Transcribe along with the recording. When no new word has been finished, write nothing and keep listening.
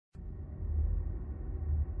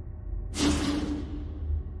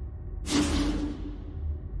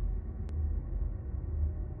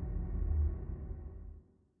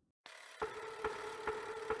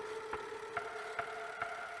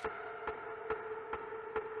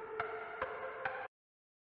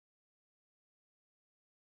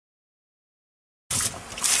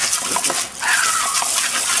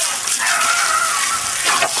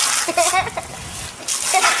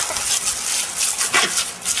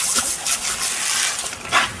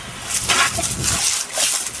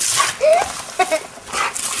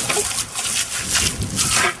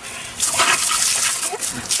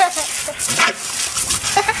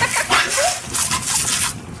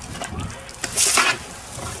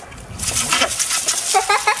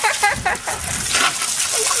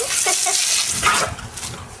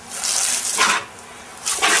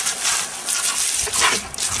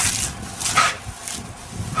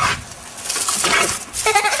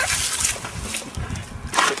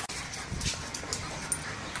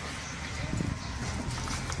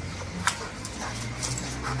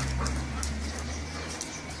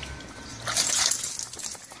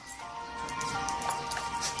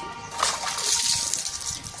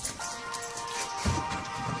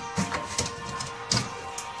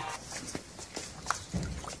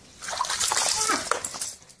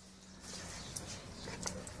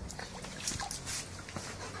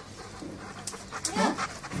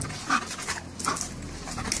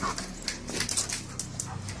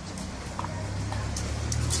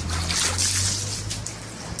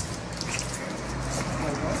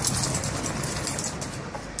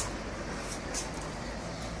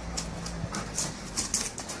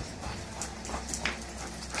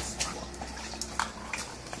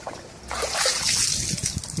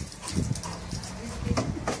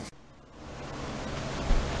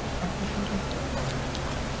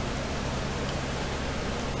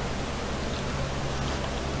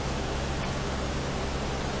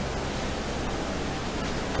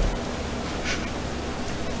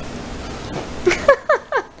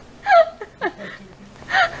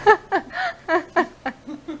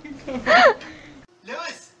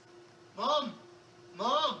Lewis! Mom!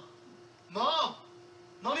 Mom! Mom!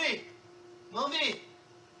 Mommy! Mommy!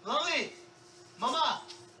 Mommy! Mama!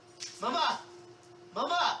 Mama!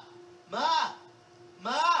 Mama! Ma!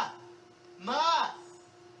 Ma! Ma!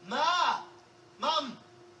 Ma! Mom!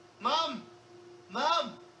 Mom!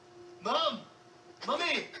 Mom! Mom!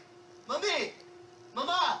 Mommy! Mommy!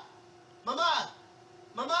 Mama! Mama!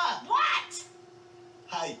 Mama! What?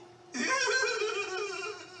 Hi.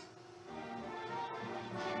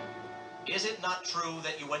 Is it not true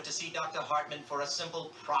that you went to see Dr. Hartman for a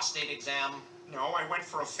simple prostate exam? No, I went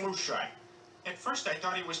for a flu shot. At first I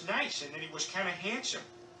thought he was nice, and then he was kind of handsome.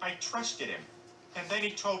 I trusted him. And then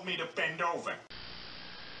he told me to bend over.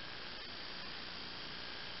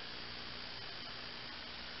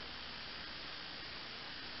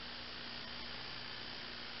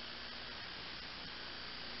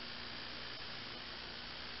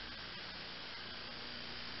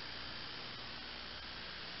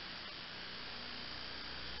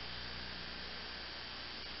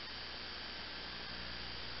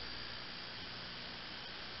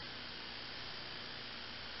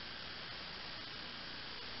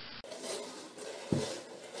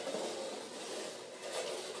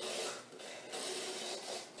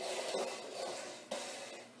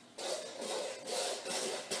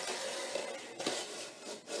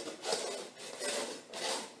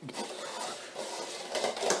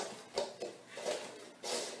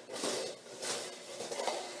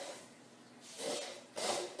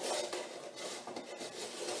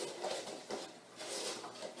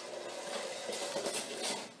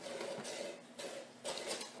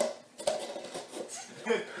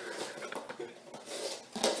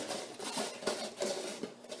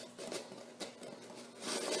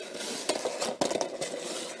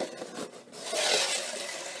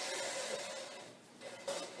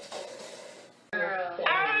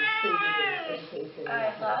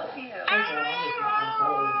 I love you. I love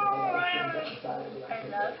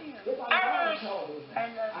you. I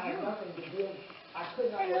love you. I could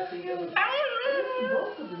not work together.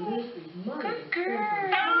 Most of the ministry's money is spent on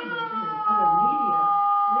television and other media.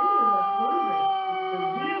 Many of us wondering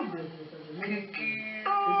if the real business of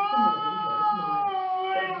the ministry is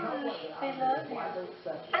promoting Joyce Meyer. I love you.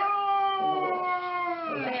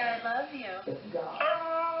 Say I love you. It's God.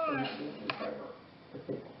 And that gives me favor to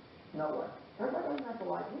people. No way. Everybody doesn't have to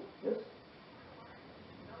like me. Just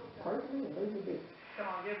praise me and leave me be. Come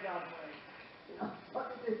on, give God praise. You know, let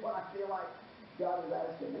me do what I feel like God is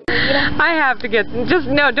asking me. I have to get, just,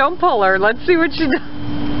 no, don't pull her. Let's see what she does.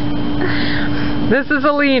 This is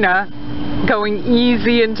Alina going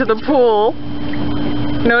easy into the pool.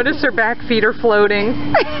 Notice her back feet are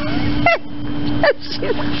floating.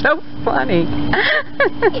 She's so funny.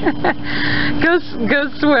 Go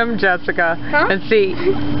swim, Jessica. Huh? And see.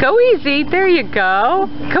 Go easy. There you go.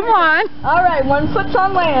 Come on. All right, 1 foot's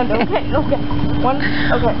on land. Okay, okay.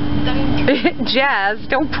 Okay. Jazz,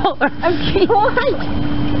 don't pull her. Okay.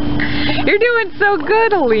 You're doing so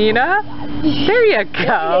good, Alina. There you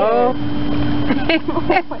go.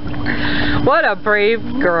 What a brave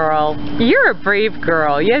girl. You're a brave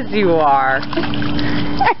girl. Yes, you are.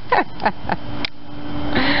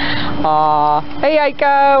 Aw. Hey,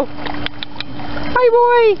 Aiko. Hi,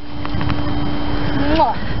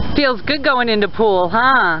 boy. Feels good going into pool,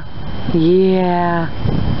 huh? Yeah.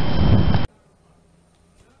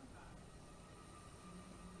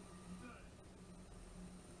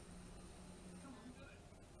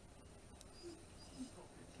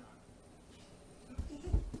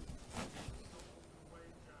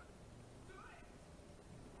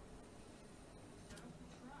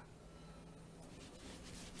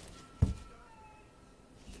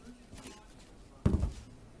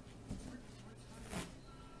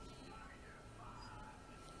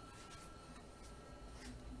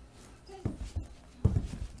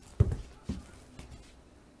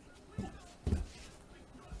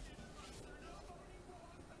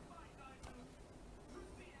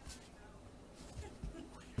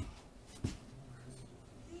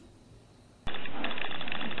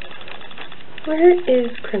 Where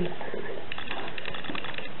is Crimson?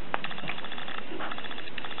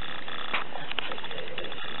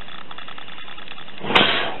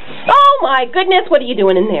 Oh my goodness, what are you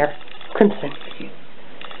doing in there? Crimson.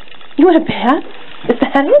 You want a bath? Is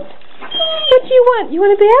that it? What do you want? You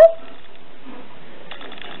want a bath?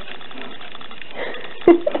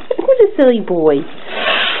 What a silly boy.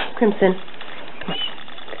 Crimson.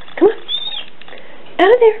 Come on.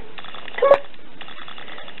 Out of there. Come on.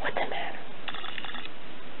 What's the matter?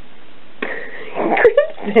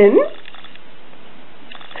 Crimson?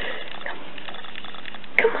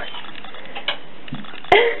 Come on.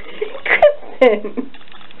 Crimson?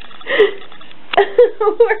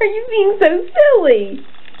 Why are you being so silly?